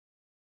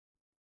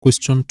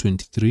Question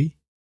 23.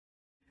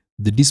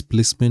 The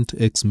displacement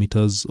x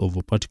meters of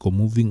a particle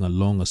moving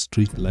along a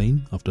straight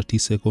line after t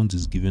seconds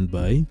is given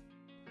by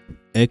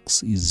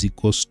x is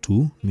equals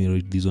to, let me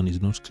read, this one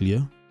is not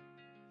clear.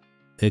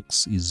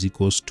 X is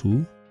equals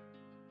to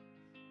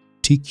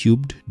t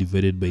cubed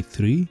divided by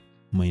 3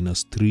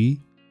 minus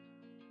 3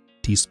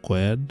 t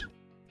squared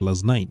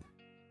plus 9.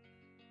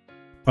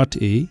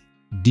 Part A,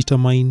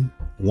 determine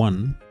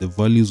 1. The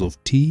values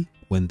of t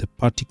when the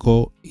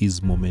particle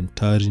is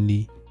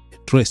momentarily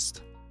at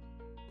rest.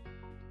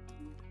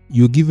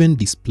 You're given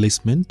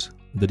displacement,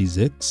 that is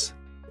x.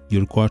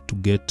 You're required to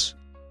get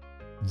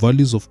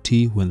values of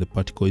t when the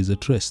particle is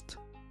at rest.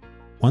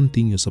 One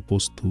thing you're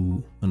supposed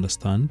to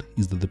understand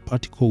is that the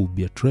particle will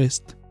be at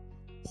rest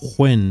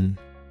when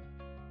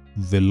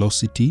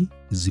velocity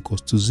is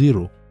equals to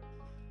 0.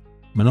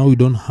 But now we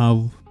don't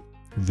have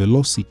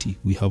velocity,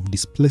 we have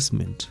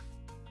displacement.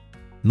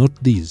 Note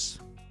this: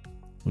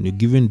 when you're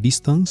given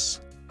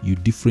distance, you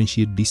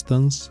differentiate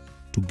distance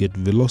to get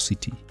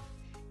velocity.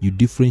 You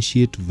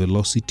differentiate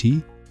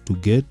velocity to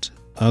get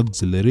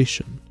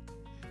acceleration.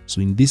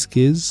 So in this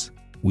case,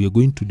 we are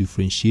going to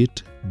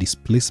differentiate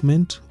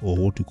displacement, or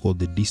what we call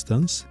the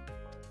distance.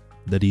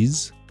 That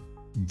is,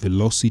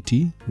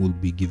 velocity will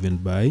be given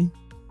by,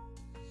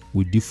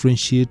 we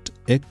differentiate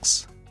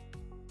x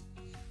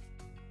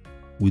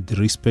with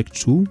respect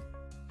to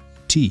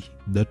t,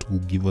 that will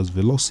give us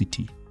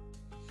velocity.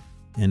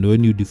 And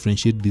when you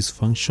differentiate this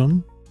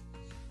function,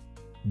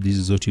 this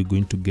is what you're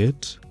going to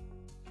get.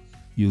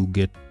 You'll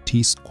get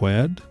t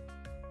squared.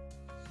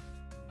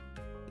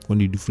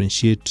 When you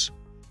differentiate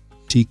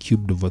t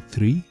cubed over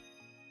 3,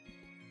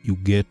 you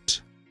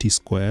get t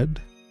squared,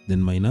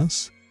 then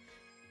minus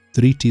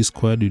 3t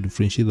squared, you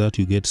differentiate that,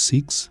 you get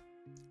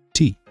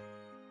 6t.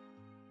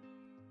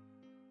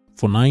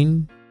 For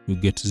 9, you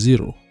get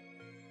 0.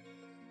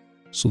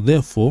 So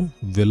therefore,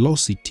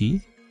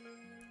 velocity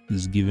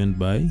is given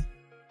by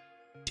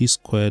t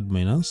squared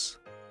minus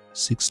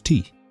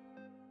 6t.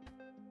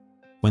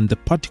 When the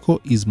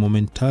particle is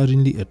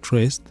momentarily at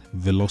rest,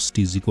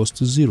 velocity is equals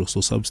to 0.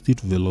 So substitute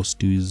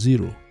velocity is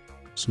 0.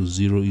 So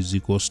 0 is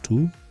equals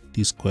to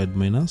t squared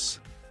minus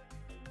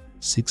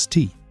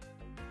 6t.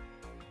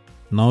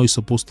 Now you're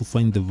supposed to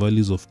find the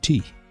values of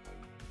t.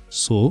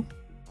 So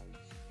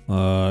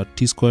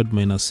t squared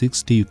minus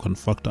 6t, you can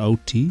factor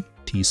out t.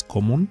 T is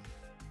common.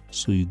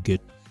 So you get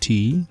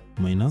t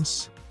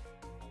minus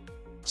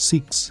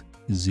 6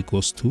 is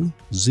equals to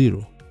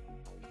 0.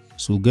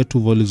 So we'll get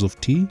two values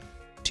of t.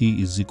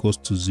 T is equals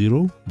to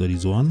 0, that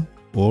is 1,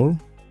 or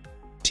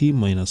t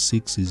minus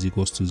 6 is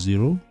equals to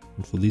 0.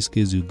 And for this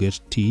case, you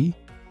get t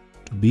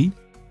to be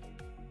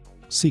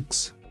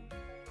 6.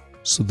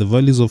 So the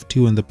values of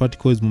t when the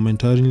particle is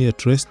momentarily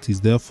at rest is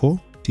therefore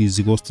t is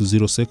equals to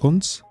 0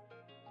 seconds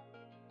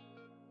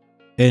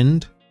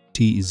and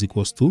t is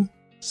equals to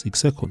 6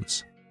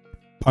 seconds.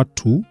 Part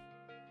 2,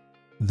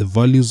 the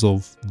values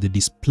of the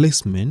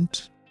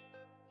displacement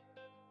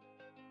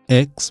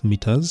x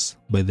meters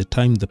by the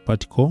time the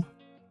particle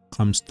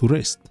comes to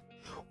rest.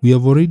 We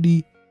have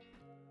already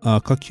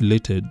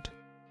calculated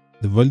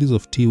the values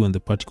of t when the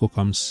particle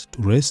comes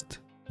to rest.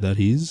 That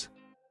is,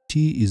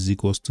 t is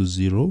equals to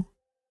 0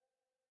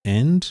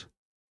 and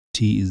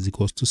t is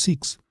equals to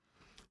 6.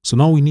 So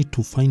now we need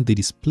to find the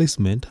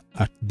displacement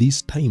at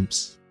these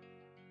times.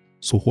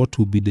 So what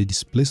will be the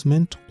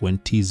displacement when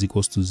t is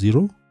equals to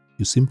 0?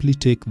 You simply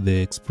take the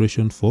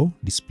expression for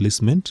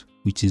displacement,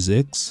 which is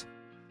x.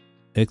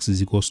 X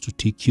is equals to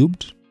t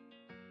cubed.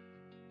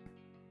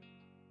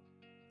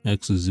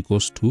 X is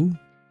equals to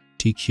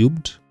t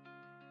cubed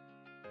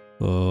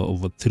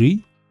over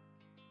 3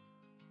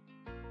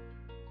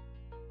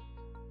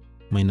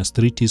 minus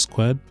 3t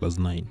squared plus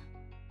 9.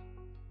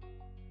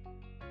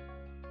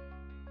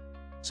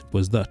 Simple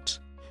as that.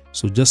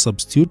 So just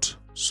substitute.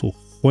 So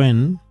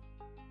when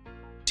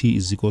t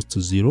is equals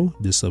to 0,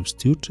 just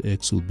substitute.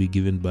 X will be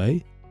given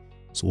by,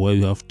 so where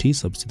you have t,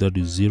 substitute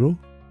is 0.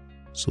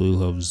 So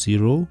you'll have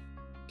 0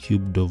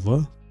 cubed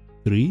over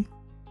 3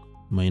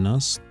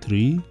 minus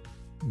 3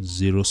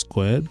 0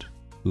 squared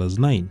plus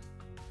 9.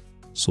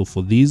 So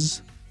for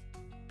these,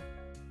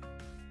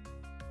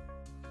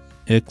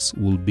 x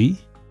will be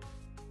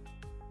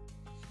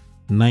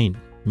 9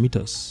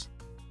 meters.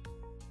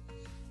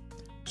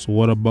 So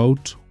what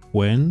about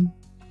when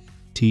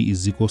t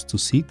is equals to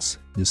 6?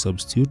 The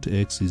substitute,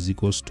 x is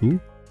equals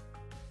to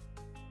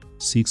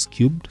 6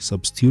 cubed,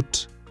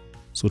 substitute.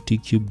 So t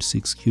cubed,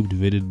 6 cubed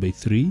divided by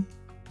 3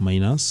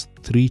 minus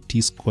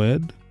 3t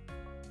squared,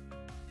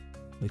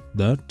 like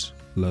that,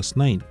 plus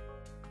 9.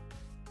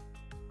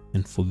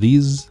 And for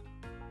these,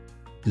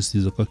 this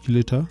is a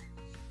calculator,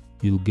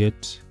 you'll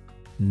get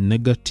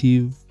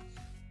negative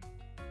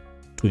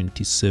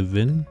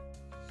 27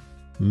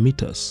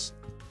 meters.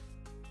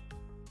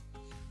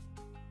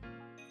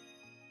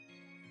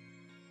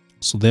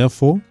 So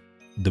therefore,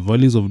 the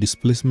values of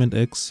displacement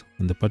x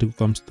when the particle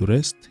comes to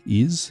rest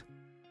is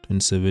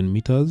 27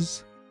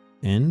 meters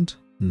and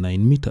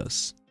 9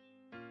 meters.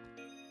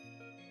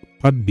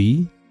 Part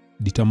B,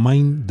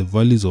 determine the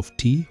values of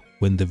t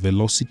when the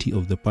velocity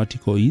of the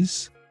particle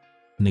is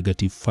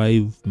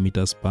 -5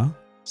 meters per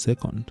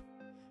second.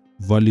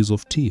 Values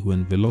of t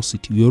when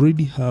velocity. We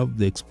already have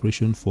the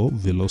expression for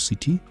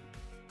velocity.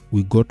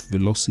 We got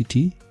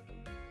velocity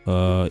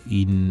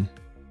in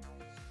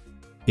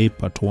A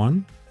part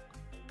 1.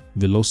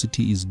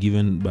 Velocity is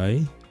given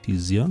by t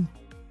is here.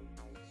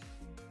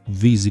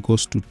 V is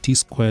equals to t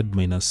squared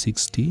minus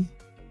 6t.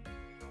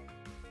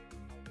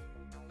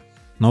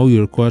 Now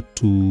you're required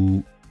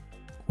to,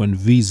 when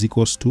v is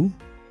equals to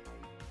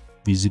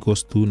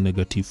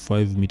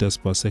 -5 meters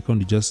per second,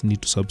 you just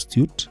need to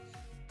substitute.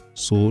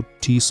 So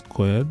t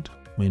squared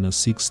minus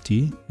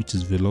 6t, which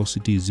is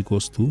velocity, is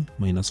equals to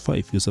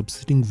 -5. You're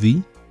substituting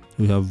v,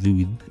 we have v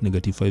with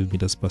 -5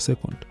 meters per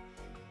second.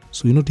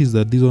 So you notice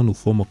that this one will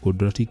form a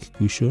quadratic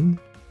equation.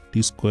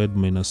 T squared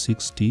minus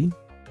 6t,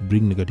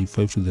 bring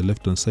 -5 to the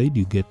left hand side,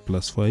 you get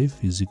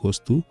 +5 is equals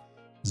to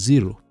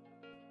 0.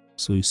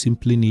 So you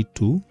simply need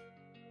to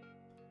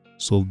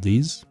solve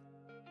these.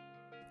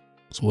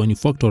 So when you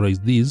factorize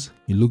these,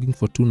 you're looking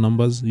for two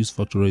numbers. Use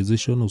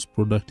factorization, whose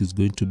product is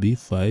going to be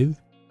 5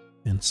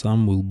 and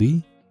sum will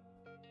be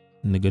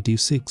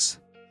 -6.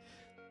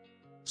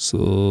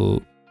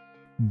 So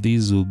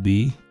these will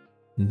be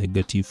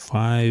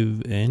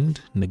 -5 and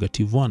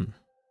 -1,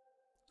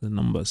 the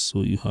numbers.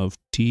 So you have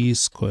t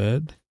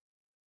squared,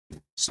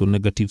 so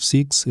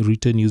 -6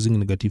 written using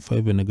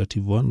 -5 and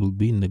 -1 will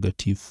be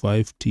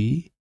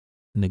 -5t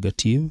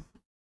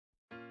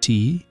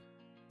t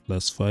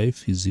plus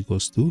 5 is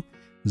equals to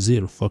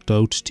 0. Factor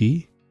out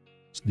t,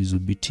 so this will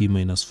be t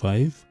minus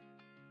 5,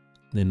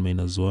 then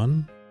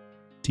 -1,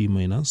 t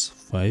minus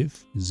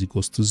 5 is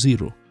equals to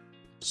 0.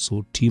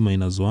 So t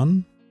minus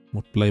 1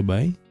 multiplied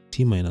by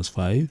t minus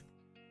 5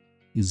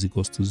 is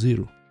equals to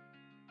 0.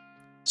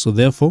 So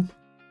therefore,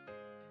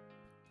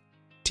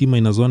 t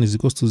minus 1 is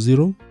equals to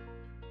 0.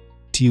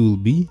 T will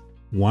be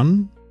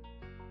 1,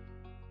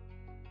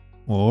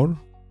 or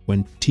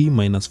when t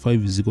minus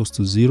 5 is equals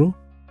to 0,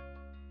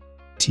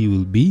 t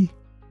will be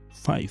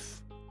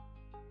 5.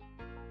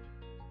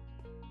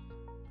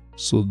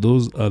 So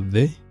those are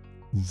the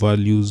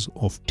values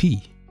of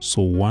t.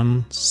 So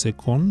 1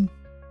 second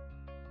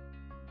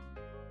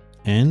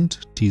and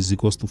t is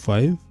equals to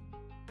 5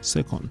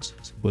 seconds.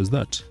 Simple as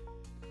that.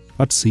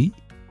 Part C,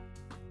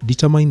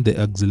 determine the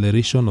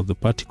acceleration of the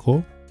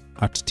particle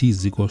at t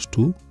is equals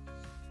to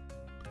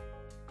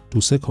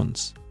 2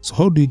 seconds. So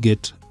how do you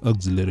get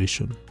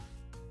acceleration?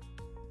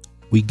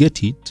 We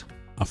get it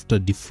after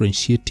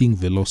differentiating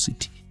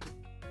velocity.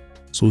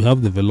 So we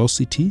have the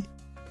velocity,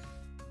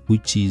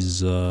 which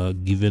is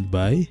given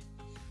by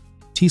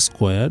t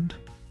squared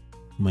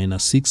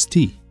minus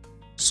 6t.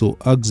 So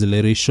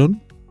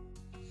acceleration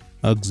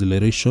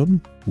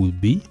will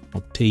be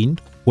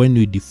obtained when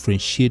we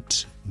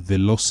differentiate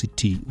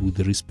velocity with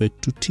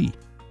respect to t,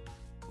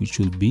 which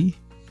will be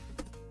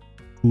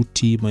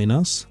 2t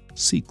minus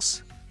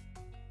 6.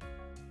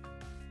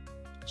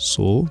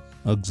 So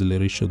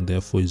acceleration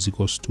therefore is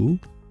equals to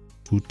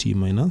 2t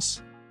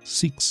minus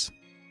 6.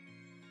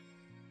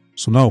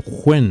 So now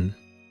when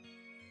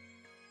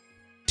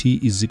t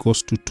is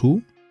equals to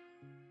 2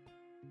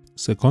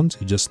 seconds,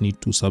 you just need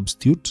to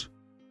substitute.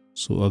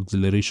 So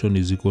acceleration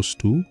is equals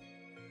to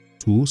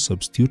 2,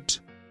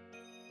 substitute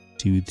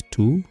t with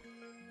 2,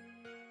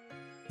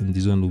 and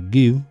this one will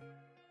give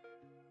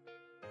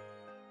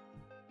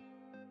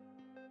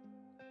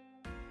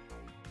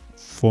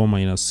 4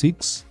 minus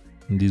 6,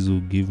 and this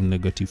will give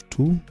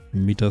 -2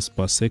 meters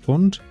per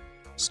second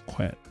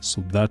squared.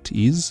 So that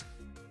is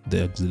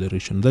the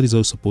acceleration. That is how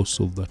you're supposed to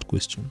solve that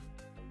question.